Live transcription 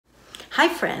Hi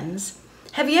friends.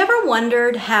 Have you ever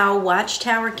wondered how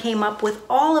Watchtower came up with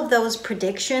all of those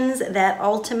predictions that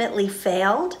ultimately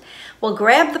failed? Well,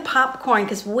 grab the popcorn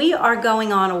because we are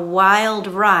going on a wild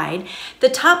ride. The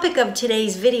topic of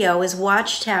today's video is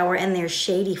Watchtower and their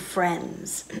shady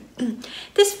friends.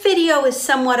 This video is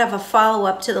somewhat of a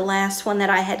follow-up to the last one that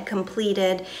I had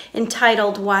completed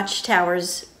entitled Watchtower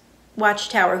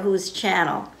Who's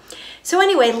Channel. So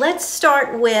anyway, let's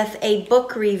start with a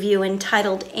book review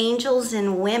entitled Angels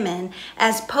and Women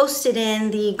as posted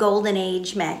in the Golden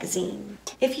Age magazine.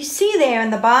 If you see there in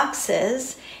the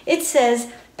boxes, it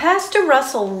says, Pastor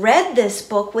Russell read this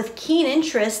book with keen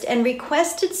interest and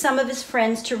requested some of his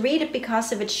friends to read it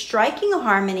because of its striking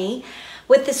harmony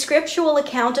with the scriptural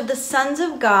account of the sons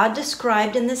of God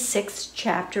described in the 6th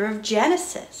chapter of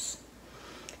Genesis.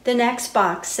 The next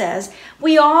box says,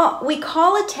 we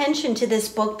call attention to this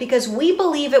book because we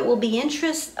believe it will be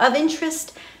of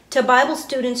interest to Bible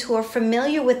students who are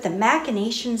familiar with the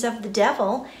machinations of the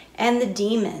devil and the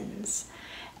demons.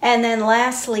 And then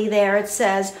lastly there it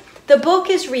says, the book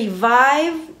is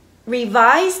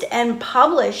revised and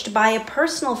published by a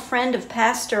personal friend of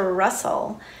Pastor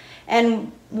Russell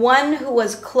and one who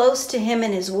was close to him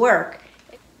in his work.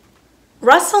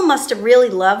 Russell must have really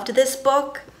loved this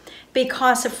book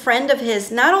because a friend of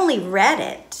his not only read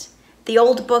it, the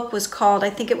old book was called, I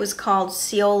think it was called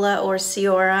Ciola or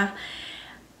Ciora.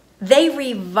 They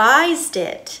revised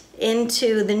it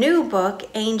into the new book,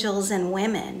 Angels and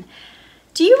Women.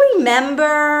 Do you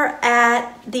remember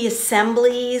at the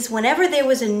assemblies, whenever there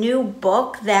was a new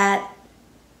book that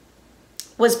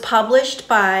was published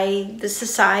by the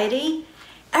society,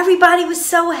 everybody was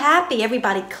so happy,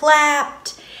 everybody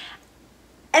clapped.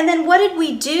 And then what did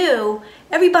we do?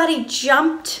 Everybody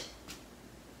jumped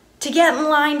to get in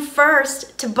line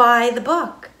first to buy the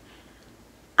book.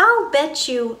 I'll bet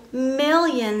you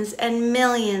millions and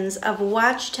millions of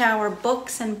Watchtower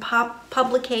books and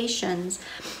publications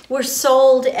were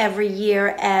sold every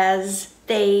year as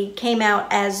they came out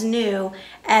as new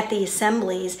at the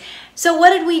assemblies. So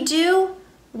what did we do?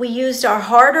 We used our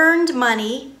hard-earned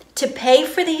money to pay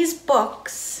for these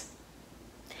books,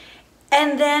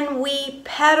 and then we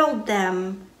peddled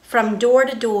them from door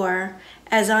to door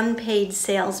as unpaid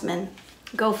salesmen.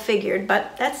 Go figured,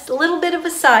 but that's a little bit of a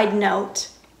side note.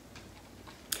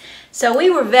 So we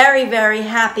were very, very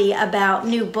happy about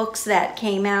new books that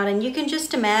came out, and you can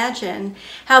just imagine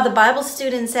how the Bible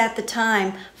students at the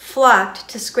time flocked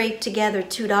to scrape together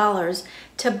 $2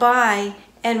 to buy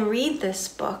and read this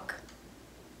book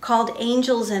called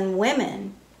Angels and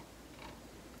Women.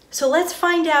 So let's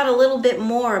find out a little bit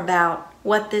more about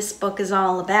what this book is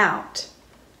all about.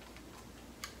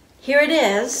 Here it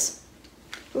is.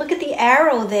 Look at the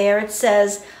arrow there. It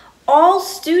says, all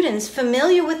students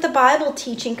familiar with the Bible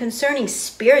teaching concerning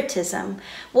Spiritism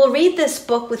will read this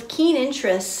book with keen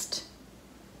interest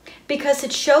because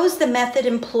it shows the method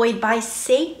employed by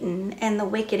Satan and the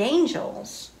wicked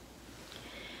angels.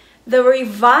 The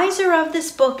reviser of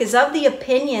this book is of the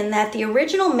opinion that the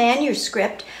original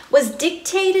manuscript was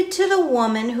dictated to the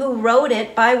woman who wrote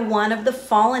it by one of the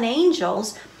fallen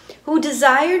angels who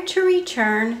desired to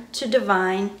return to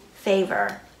divine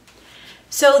favor.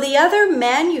 So the other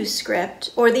manuscript,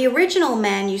 or the original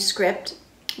manuscript,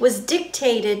 was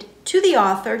dictated to the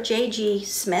author, J.G.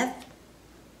 Smith,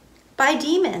 by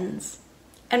demons.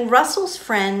 And Russell's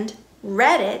friend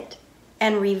read it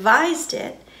and revised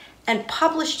it and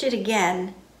published it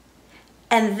again,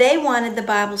 and they wanted the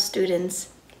Bible students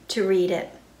to read it.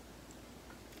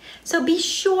 So be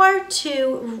sure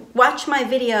to watch my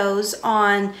videos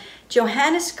on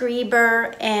Johannes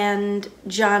Grieber and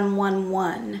John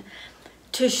 1:1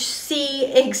 to see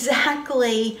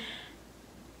exactly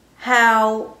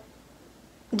how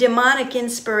demonic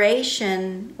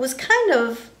inspiration was kind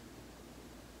of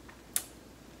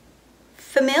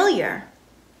familiar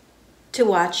to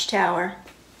Watchtower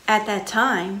at that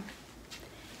time.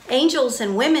 Angels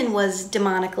and Women was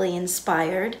demonically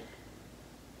inspired.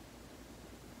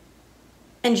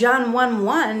 And John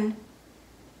 1:1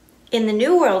 in the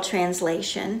New World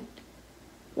Translation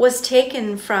was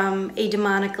taken from a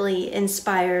demonically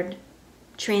inspired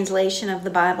translation of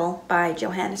the Bible by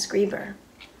Johannes Grieber.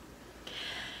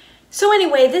 So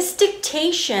anyway, this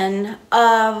dictation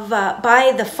of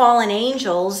by the fallen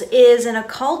angels is an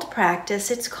occult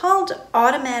practice. It's called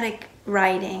automatic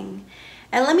writing.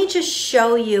 And let me just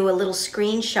show you a little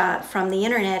screenshot from the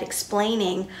internet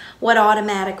explaining what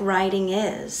automatic writing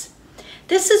is.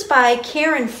 This is by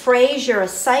Karen Frazier, a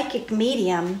psychic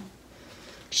medium.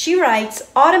 She writes,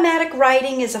 automatic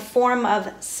writing is a form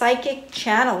of psychic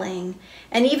channeling,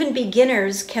 and even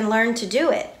beginners can learn to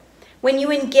do it. When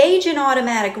you engage in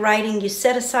automatic writing, you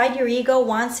set aside your ego,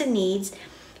 wants, and needs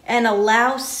and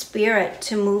allow spirit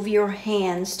to move your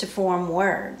hands to form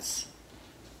words.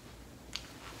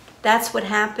 That's what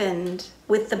happened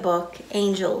with the book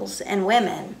Angels and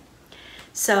Women.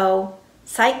 So,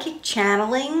 psychic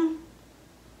channeling,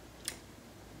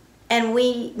 and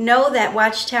we know that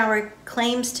Watchtower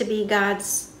claims to be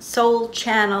God's sole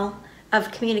channel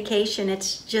of communication.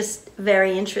 It's just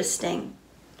very interesting.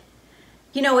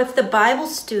 You know, if the Bible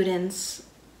students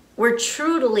were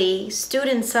truly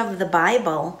students of the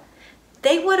Bible,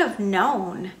 they would have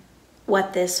known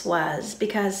what this was,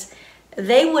 because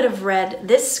they would have read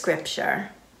this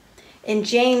scripture. In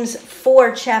James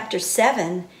 4, chapter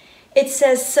 7, it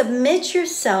says, "Submit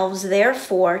yourselves,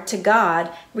 therefore, to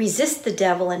God. Resist the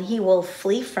devil, and he will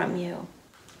flee from you."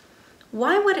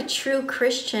 Why would a true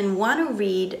Christian want to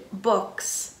read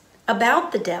books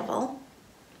about the devil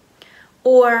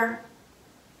or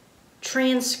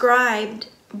transcribed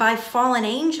by fallen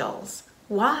angels?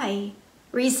 Why?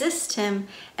 Resist him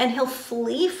and he'll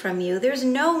flee from you. There's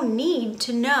no need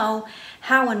to know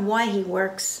how and why he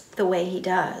works the way he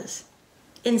does.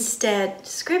 Instead,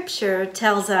 Scripture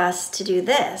tells us to do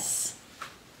this.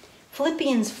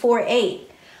 Philippians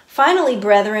 4:8. "Finally,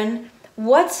 brethren,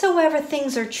 whatsoever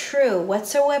things are true,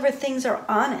 whatsoever things are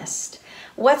honest,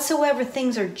 whatsoever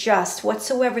things are just,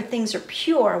 whatsoever things are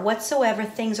pure, whatsoever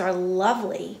things are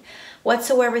lovely,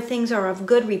 whatsoever things are of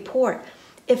good report,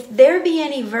 if there be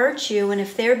any virtue and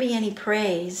if there be any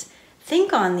praise,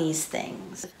 think on these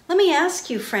things." Let me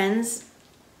ask you, friends,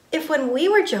 if when we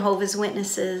were Jehovah's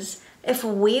Witnesses, if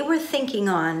we were thinking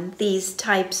on these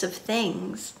types of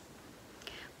things,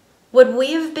 would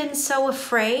we have been so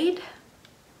afraid?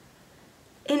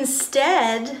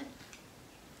 Instead,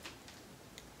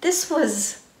 this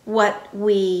was what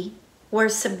we were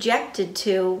subjected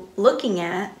to looking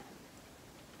at.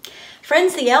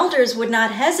 Friends, the elders would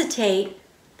not hesitate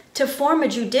to form a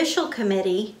judicial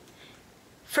committee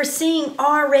for seeing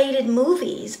R-rated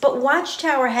movies, but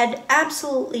Watchtower had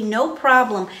absolutely no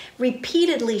problem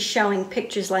repeatedly showing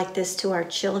pictures like this to our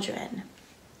children.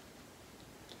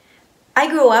 I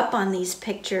grew up on these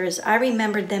pictures. I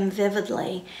remembered them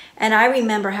vividly, and I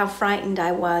remember how frightened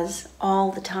I was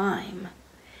all the time.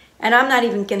 And I'm not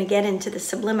even going to get into the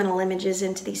subliminal images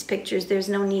into these pictures. There's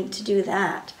no need to do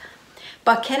that.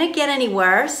 But can it get any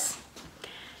worse?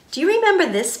 Do you remember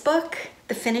this book,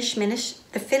 The Finished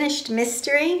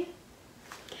Mystery?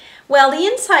 Well, the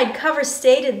inside cover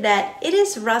stated that it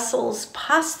is Russell's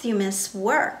posthumous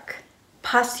work.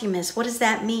 Posthumous, what does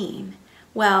that mean?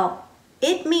 Well,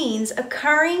 it means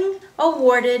occurring,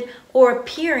 awarded, or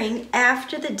appearing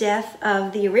after the death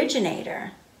of the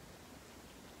originator.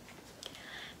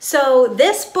 So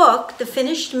this book, The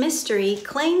Finished Mystery,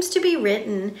 claims to be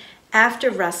written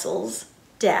after Russell's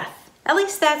death. At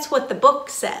least that's what the book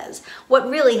says. What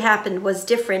really happened was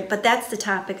different, but that's the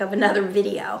topic of another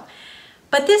video.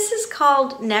 But this is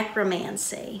called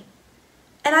necromancy.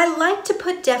 And I like to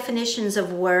put definitions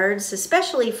of words,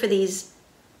 especially for these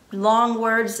long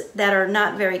words that are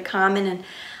not very common. And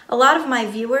a lot of my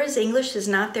viewers, English is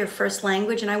not their first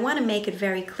language, and I want to make it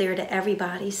very clear to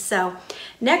everybody. So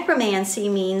necromancy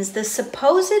means the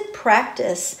supposed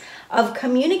practice of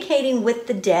communicating with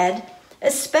the dead,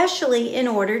 especially in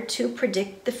order to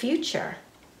predict the future.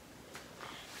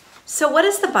 So what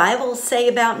does the Bible say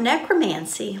about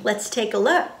necromancy? Let's take a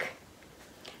look.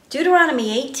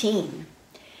 Deuteronomy 18.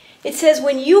 It says,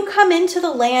 "When you come into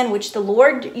the land which the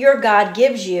Lord your God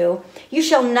gives you, you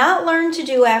shall not learn to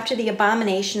do after the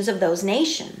abominations of those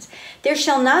nations. There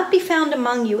shall not be found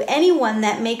among you anyone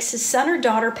that makes his son or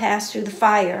daughter pass through the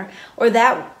fire, or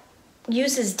that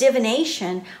uses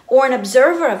divination, or an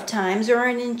observer of times, or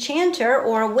an enchanter,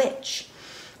 or a witch,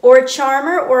 or a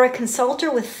charmer, or a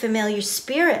consulter with familiar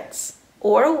spirits,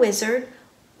 or a wizard,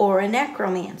 or a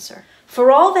necromancer. For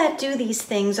all that do these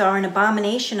things are an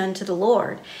abomination unto the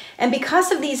Lord. And because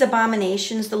of these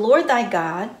abominations, the Lord thy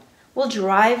God will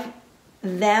drive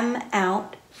them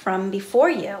out from before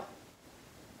you."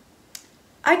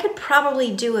 I could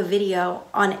probably do a video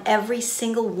on every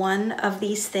single one of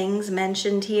these things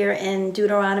mentioned here in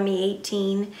Deuteronomy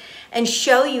 18 and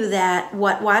show you that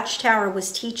what Watchtower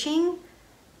was teaching,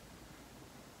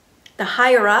 the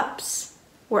higher-ups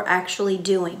were actually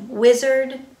doing.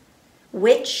 Wizard,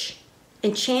 witch,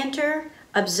 enchanter,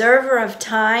 observer of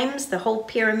times, the whole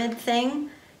pyramid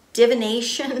thing,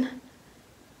 divination,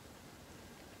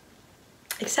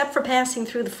 except for passing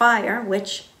through the fire,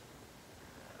 which,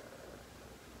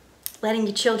 letting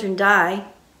your children die,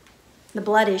 the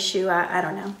blood issue, I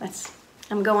don't know.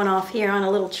 I'm going off here on a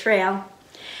little trail.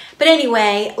 But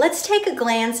anyway, let's take a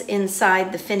glance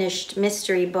inside the finished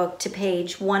mystery book to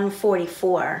page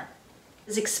 144.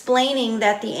 It's explaining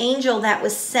that the angel that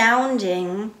was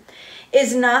sounding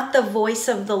is not the voice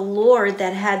of the Lord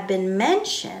that had been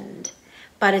mentioned,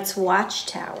 but it's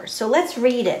Watchtower. So let's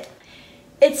read it.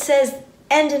 It says,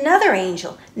 and another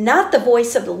angel, not the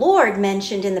voice of the Lord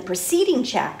mentioned in the preceding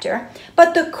chapter,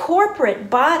 but the corporate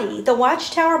body, the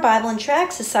Watchtower Bible and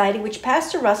Tract Society, which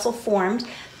Pastor Russell formed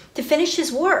to finish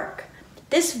his work.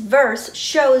 This verse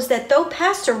shows that though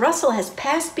Pastor Russell has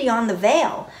passed beyond the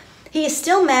veil, he is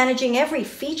still managing every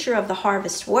feature of the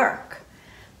harvest work.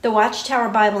 The Watchtower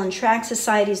Bible and Tract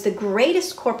Society is the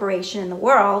greatest corporation in the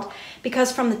world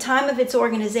because from the time of its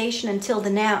organization until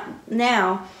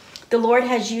now, the Lord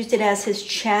has used it as his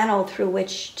channel through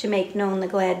which to make known the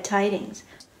glad tidings.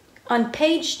 On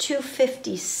page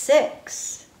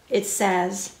 256, it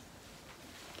says,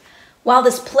 while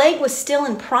this plague was still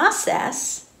in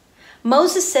process,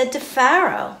 Moses said to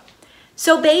Pharaoh.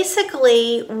 So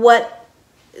basically what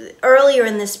earlier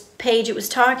in this page it was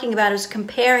talking about is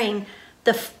comparing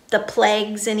the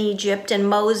plagues in Egypt and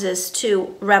Moses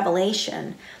to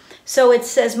Revelation. So it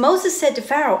says, Moses said to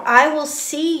Pharaoh, I will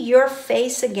see your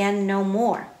face again no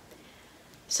more.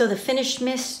 So the finished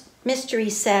mystery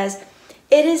says,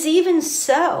 it is even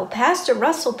so. Pastor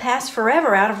Russell passed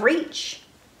forever out of reach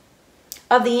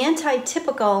of the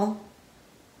anti-typical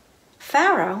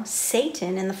Pharaoh,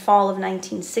 Satan, in the fall of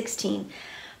 1916.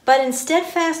 But in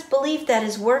steadfast belief that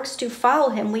his works do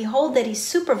follow him, we hold that he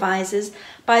supervises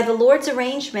by the Lord's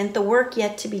arrangement the work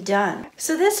yet to be done.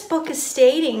 So this book is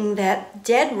stating that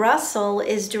dead Russell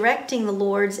is directing the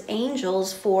Lord's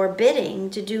angels for bidding,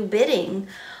 to do bidding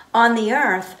on the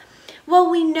earth. Well,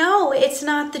 we know it's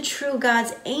not the true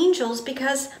God's angels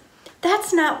because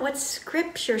that's not what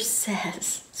Scripture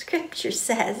says. Scripture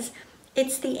says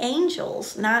it's the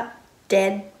angels, not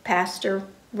dead Pastor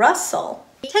Russell.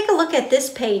 Take a look at this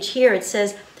page here. It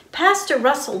says, Pastor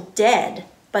Russell dead,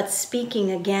 but speaking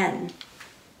again.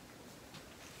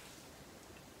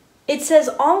 It says,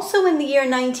 also in the year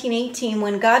 1918,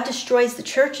 when God destroys the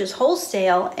churches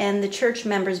wholesale and the church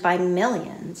members by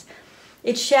millions,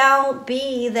 it shall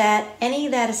be that any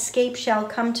that escape shall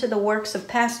come to the works of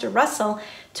Pastor Russell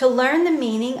to learn the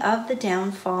meaning of the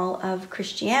downfall of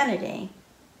Christianity.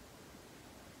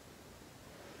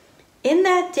 In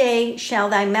that day shall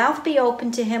thy mouth be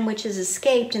opened to him which is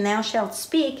escaped, and thou shalt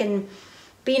speak, and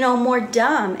be no more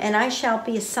dumb, and I shall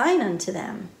be a sign unto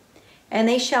them, and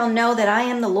they shall know that I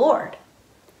am the Lord.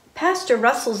 Pastor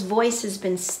Russell's voice has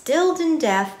been stilled in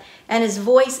death, and his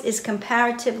voice is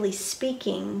comparatively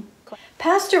speaking.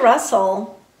 Pastor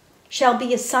Russell shall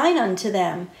be a sign unto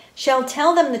them, shall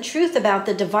tell them the truth about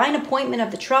the divine appointment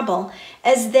of the trouble,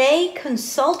 as they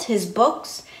consult his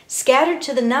books, scattered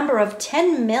to the number of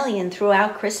 10 million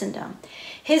throughout Christendom.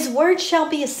 His word shall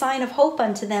be a sign of hope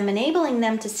unto them, enabling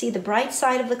them to see the bright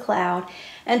side of the cloud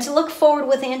and to look forward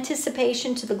with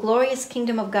anticipation to the glorious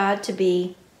kingdom of God to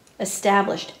be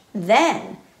established.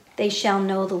 Then they shall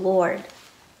know the Lord.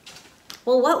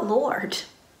 Well, what Lord?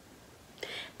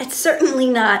 It's certainly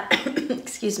not,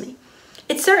 excuse me,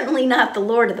 it's certainly not the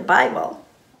Lord of the Bible.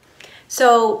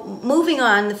 So moving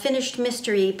on, the finished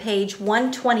mystery, page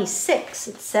 126,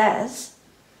 it says,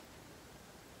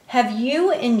 have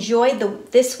you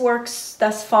enjoyed this work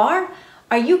thus far?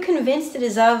 Are you convinced it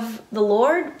is of the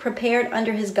Lord, prepared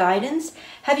under his guidance?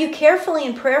 Have you carefully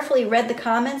and prayerfully read the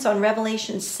comments on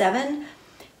Revelation 7?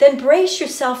 Then brace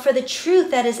yourself for the truth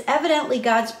that is evidently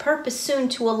God's purpose soon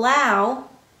to allow,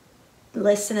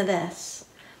 listen to this,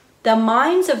 the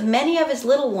minds of many of his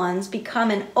little ones become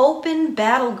an open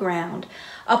battleground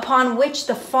upon which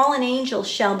the fallen angels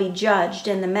shall be judged,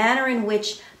 and the manner in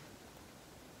which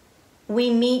we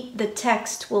meet the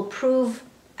text will prove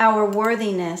our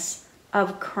worthiness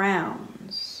of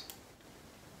crowns.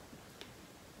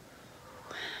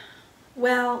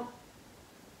 Well,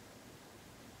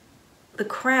 the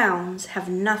crowns have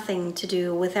nothing to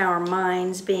do with our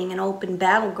minds being an open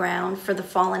battleground for the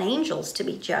fallen angels to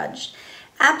be judged.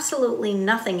 Absolutely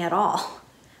nothing at all.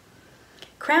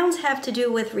 Crowns have to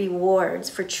do with rewards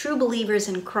for true believers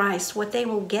in Christ, what they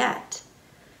will get.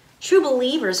 True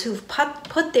believers who've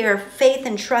put their faith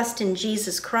and trust in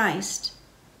Jesus Christ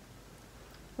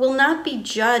will not be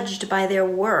judged by their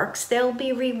works. They'll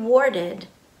be rewarded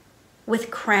with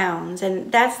crowns,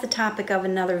 and that's the topic of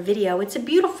another video. It's a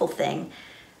beautiful thing.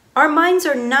 Our minds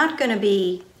are not going to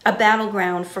be a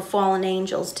battleground for fallen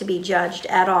angels to be judged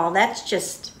at all. That's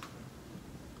just,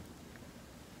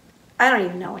 I don't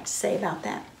even know what to say about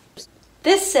that.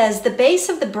 This says the base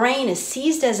of the brain is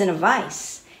seized as in a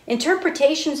vice.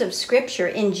 Interpretations of Scripture,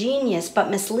 ingenious but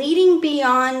misleading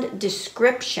beyond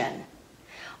description,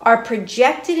 are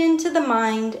projected into the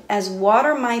mind as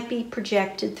water might be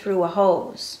projected through a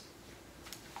hose.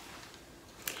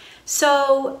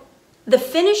 So the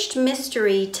finished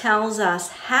mystery tells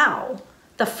us how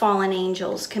the fallen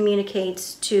angels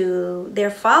communicates to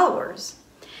their followers.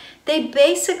 They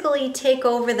basically take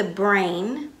over the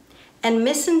brain and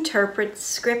misinterpret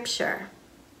Scripture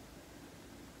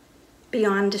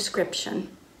beyond description.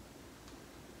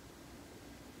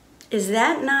 Is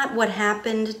that not what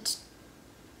happened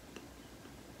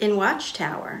in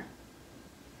Watchtower?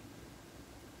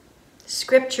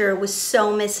 Scripture was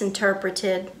so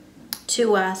misinterpreted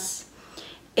to us.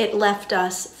 It left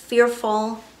us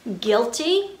fearful,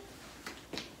 guilty,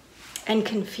 and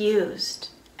confused.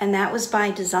 And that was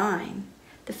by design.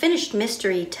 The finished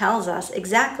mystery tells us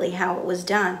exactly how it was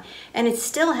done, and it's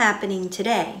still happening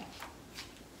today.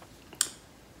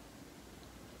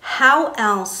 How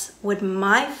else would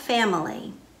my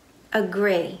family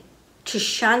agree to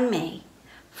shun me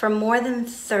for more than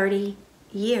 30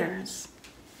 years?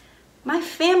 My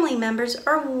family members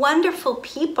are wonderful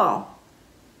people.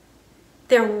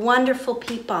 They're wonderful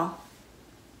people.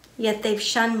 Yet they've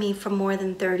shunned me for more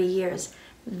than 30 years.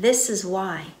 This is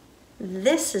why.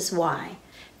 This is why.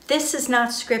 This is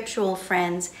not scriptural,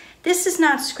 friends. This is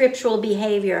not scriptural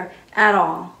behavior at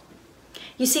all.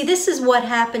 You see, this is what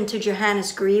happened to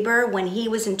Johannes Grieber when he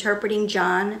was interpreting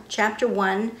John chapter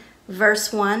 1,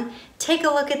 verse 1. Take a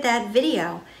look at that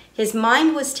video. His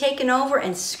mind was taken over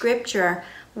and Scripture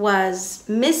was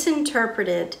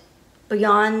misinterpreted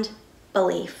beyond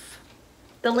belief.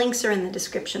 The links are in the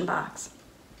description box.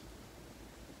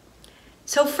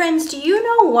 So friends, do you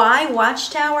know why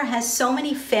Watchtower has so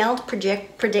many failed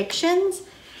predictions?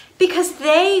 Because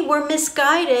they were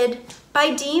misguided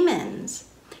by demons.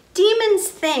 Demons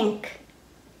think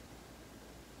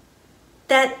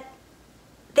that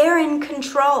they're in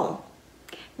control.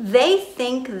 They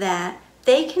think that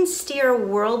they can steer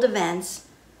world events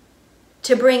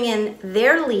to bring in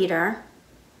their leader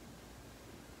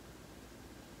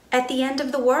at the end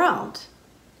of the world.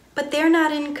 But they're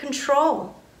not in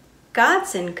control.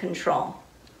 God's in control.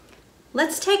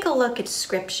 Let's take a look at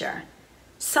Scripture.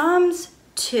 Psalms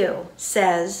 2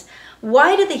 says,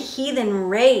 "Why do the heathen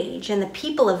rage and the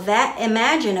people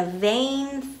imagine a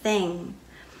vain thing?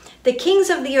 The kings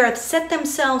of the earth set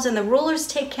themselves and the rulers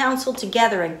take counsel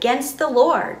together against the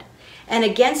Lord and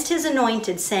against his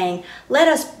anointed, saying, let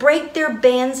us break their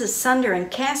bands asunder and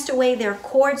cast away their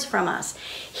cords from us.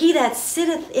 He that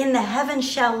sitteth in the heavens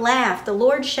shall laugh. The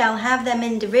Lord shall have them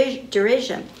in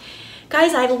derision."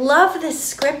 Guys, I love this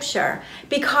scripture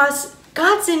because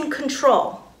God's in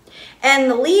control.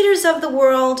 And the leaders of the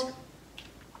world,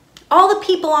 all the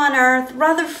people on earth,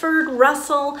 Rutherford,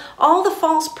 Russell, all the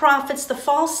false prophets, the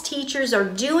false teachers are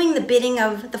doing the bidding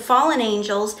of the fallen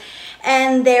angels,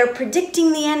 and they're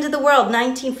predicting the end of the world,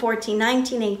 1914,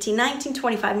 1918,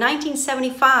 1925,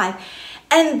 1975.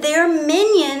 And their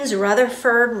minions,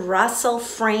 Rutherford, Russell,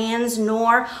 Franz,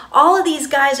 Knorr, all of these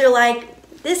guys are like,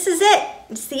 this is it.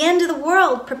 It's the end of the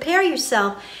world. Prepare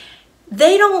yourself.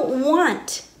 They don't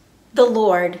want the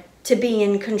Lord to be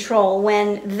in control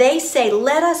when they say,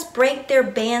 let us break their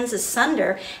bands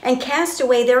asunder and cast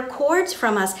away their cords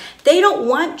from us. They don't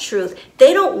want truth.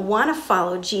 They don't want to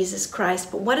follow Jesus Christ.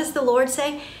 But what does the Lord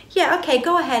say? Yeah, okay,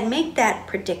 go ahead, make that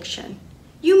prediction.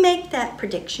 You make that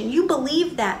prediction. You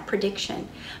believe that prediction.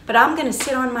 But I'm going to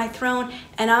sit on my throne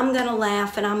and I'm going to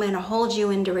laugh and I'm going to hold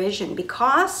you in derision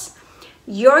because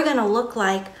you're going to look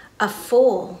like a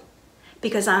fool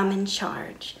because I'm in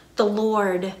charge. The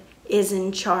Lord is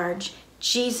in charge.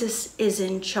 Jesus is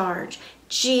in charge.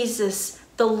 Jesus,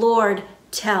 the Lord,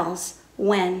 tells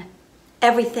when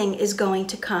everything is going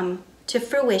to come to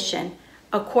fruition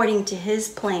according to his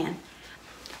plan.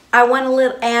 I want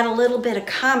to add a little bit of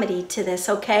comedy to this,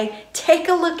 okay? Take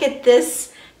a look at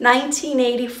this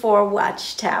 1984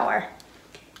 Watchtower.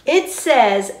 It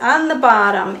says on the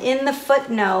bottom in the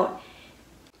footnote,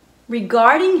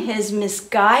 regarding his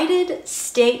misguided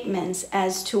statements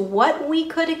as to what we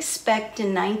could expect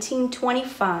in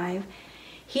 1925,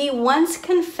 he once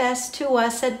confessed to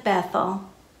us at Bethel,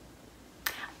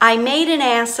 "I made an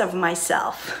ass of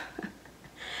myself."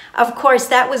 Of course,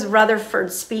 that was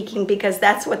Rutherford speaking because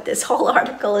that's what this whole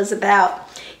article is about.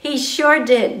 He sure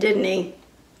did, didn't he?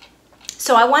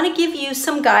 So I want to give you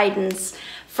some guidance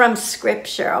from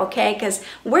Scripture, okay? Because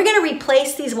we're going to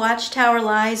replace these Watchtower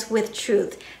lies with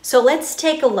truth. So let's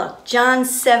take a look. John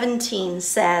 17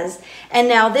 says, and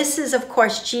now this is, of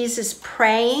course, Jesus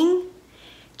praying.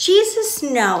 Jesus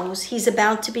knows he's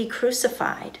about to be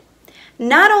crucified.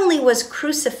 Not only was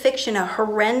crucifixion a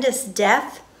horrendous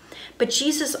death, but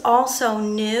Jesus also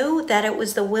knew that it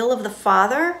was the will of the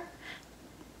Father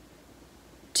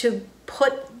to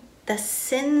put the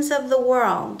sins of the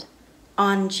world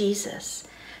on Jesus.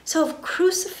 So if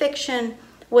crucifixion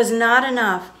was not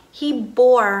enough, he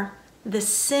bore the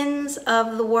sins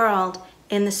of the world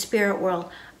in the spirit world.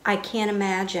 I can't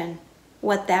imagine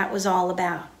what that was all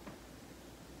about.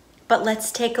 But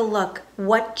let's take a look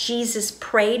what Jesus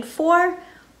prayed for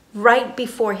right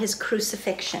before his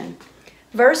crucifixion.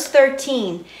 Verse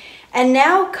 13, and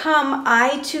now come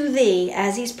I to thee,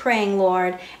 as he's praying,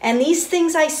 Lord, and these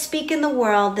things I speak in the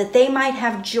world, that they might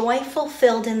have joy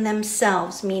fulfilled in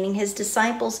themselves, meaning his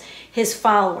disciples, his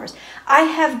followers. I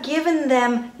have given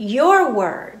them your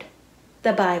word,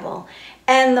 the Bible,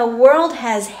 and the world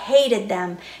has hated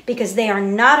them because they are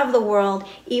not of the world,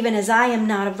 even as I am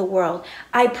not of the world.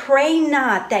 I pray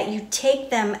not that you take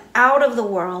them out of the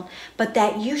world, but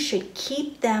that you should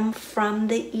keep them from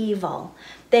the evil.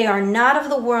 They are not of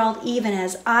the world, even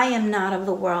as I am not of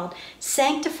the world.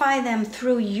 Sanctify them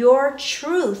through your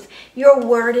truth. Your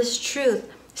word is truth.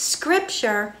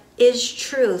 Scripture is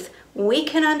truth. We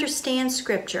can understand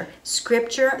Scripture.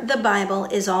 Scripture, the Bible,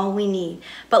 is all we need.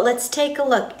 But let's take a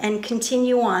look and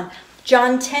continue on.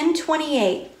 John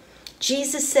 10:28,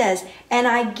 Jesus says, and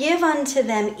I give unto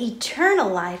them eternal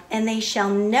life, and they shall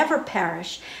never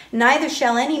perish, neither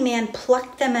shall any man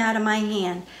pluck them out of my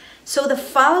hand. So the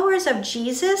followers of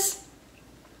Jesus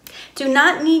do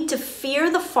not need to fear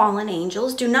the fallen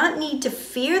angels, do not need to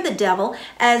fear the devil.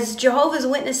 As Jehovah's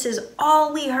Witnesses,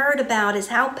 all we heard about is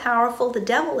how powerful the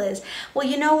devil is. Well,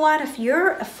 you know what? If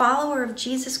you're a follower of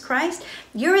Jesus Christ,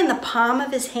 you're in the palm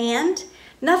of his hand.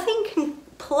 Nothing can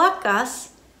pluck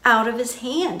us out of his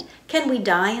hand. Can we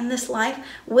die in this life?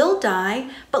 We'll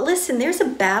die. But listen, there's a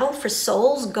battle for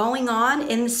souls going on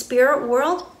in the spirit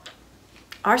world.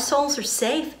 Our souls are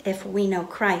safe if we know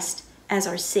Christ as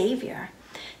our Savior.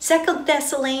 2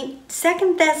 Thessalonians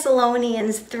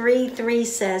 3:3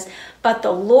 says, but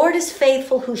the Lord is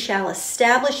faithful, who shall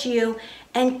establish you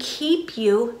and keep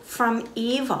you from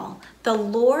evil. The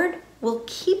Lord will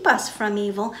keep us from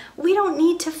evil. We don't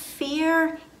need to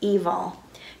fear evil.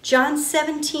 John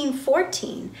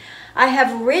 17:14, I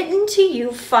have written to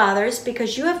you, fathers,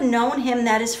 because you have known him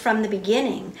that is from the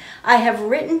beginning. I have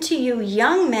written to you,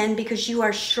 young men, because you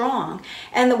are strong,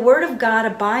 and the word of God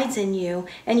abides in you,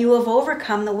 and you have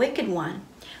overcome the wicked one.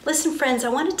 Listen, friends, I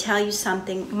want to tell you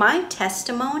something. My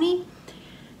testimony,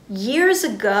 years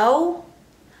ago,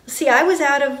 see, I was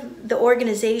out of the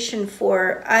organization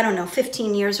for,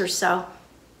 15 years or so.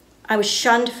 I was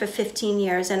shunned for 15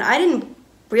 years, and I didn't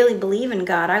really believe in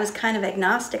God. I was kind of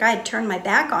agnostic. I had turned my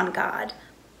back on God.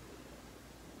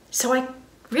 So I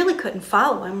really couldn't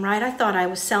follow him, right? I thought I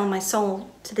was selling my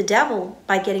soul to the devil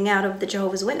by getting out of the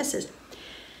Jehovah's Witnesses.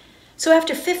 So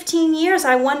after 15 years,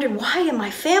 I wondered, why am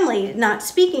my family not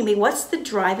speaking to me? What's the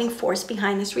driving force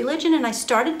behind this religion? And I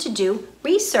started to do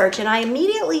research, and I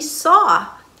immediately saw,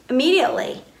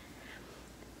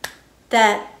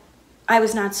 that I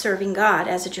was not serving God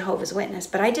as a Jehovah's Witness.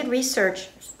 But I did research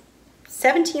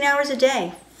 17 hours a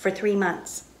day for 3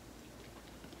 months.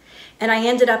 And I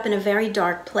ended up in a very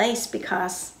dark place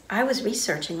because I was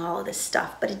researching all of this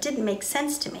stuff, but it didn't make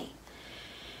sense to me.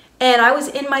 And I was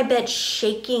in my bed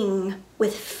shaking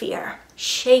with fear,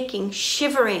 shaking,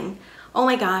 shivering. Oh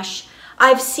my gosh,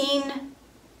 I've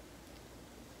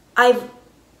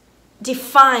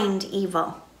defined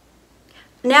evil.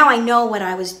 Now I know what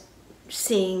I was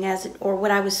seeing as, or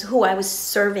who I was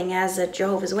serving as a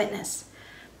Jehovah's Witness.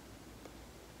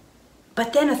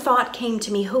 But then a thought came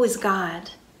to me, who is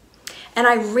God? And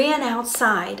I ran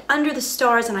outside under the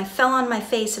stars, and I fell on my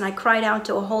face, and I cried out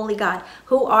to a holy God,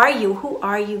 who are you? Who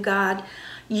are you, God?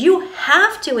 You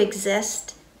have to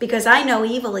exist because I know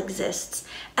evil exists.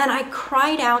 And I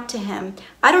cried out to him.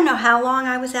 I don't know how long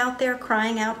I was out there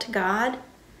crying out to God,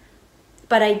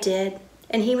 but I did,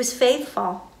 and he was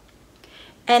faithful.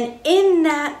 And in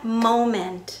that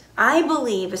moment, I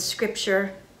believe a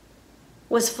scripture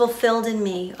was fulfilled in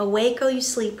me. Awake, O you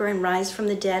sleeper, and rise from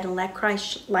the dead, and let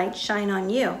Christ's light shine on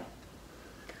you.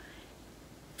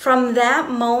 From that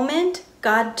moment,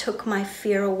 God took my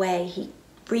fear away. He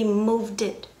removed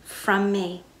it from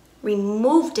me,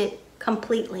 removed it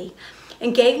completely,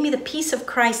 and gave me the peace of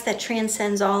Christ that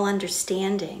transcends all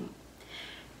understanding.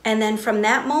 And then from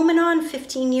that moment on,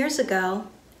 15 years ago,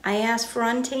 I asked for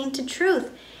untainted truth.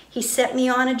 He set me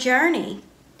on a journey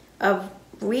of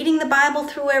reading the Bible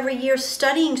through every year,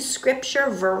 studying scripture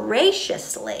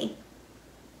voraciously,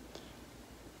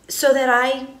 so that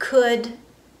I could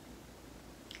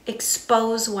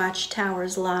expose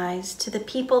Watchtower's lies to the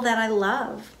people that I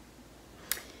love.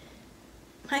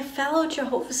 my fellow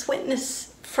Jehovah's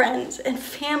Witness friends and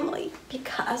family,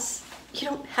 because you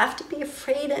don't have to be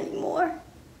afraid anymore.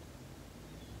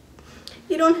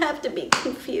 You don't have to be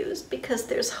confused, because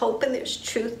there's hope and there's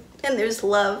truth and there's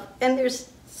love and there's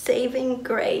saving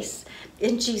grace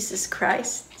in Jesus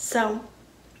Christ. So,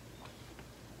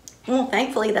 well,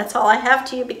 thankfully that's all I have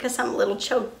to you, because I'm a little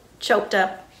choked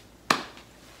up.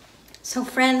 So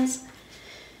friends,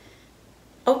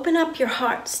 open up your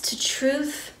hearts to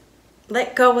truth.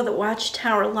 Let go of the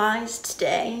Watchtower lies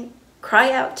today.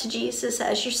 Cry out to Jesus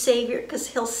as your Savior, because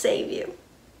He'll save you.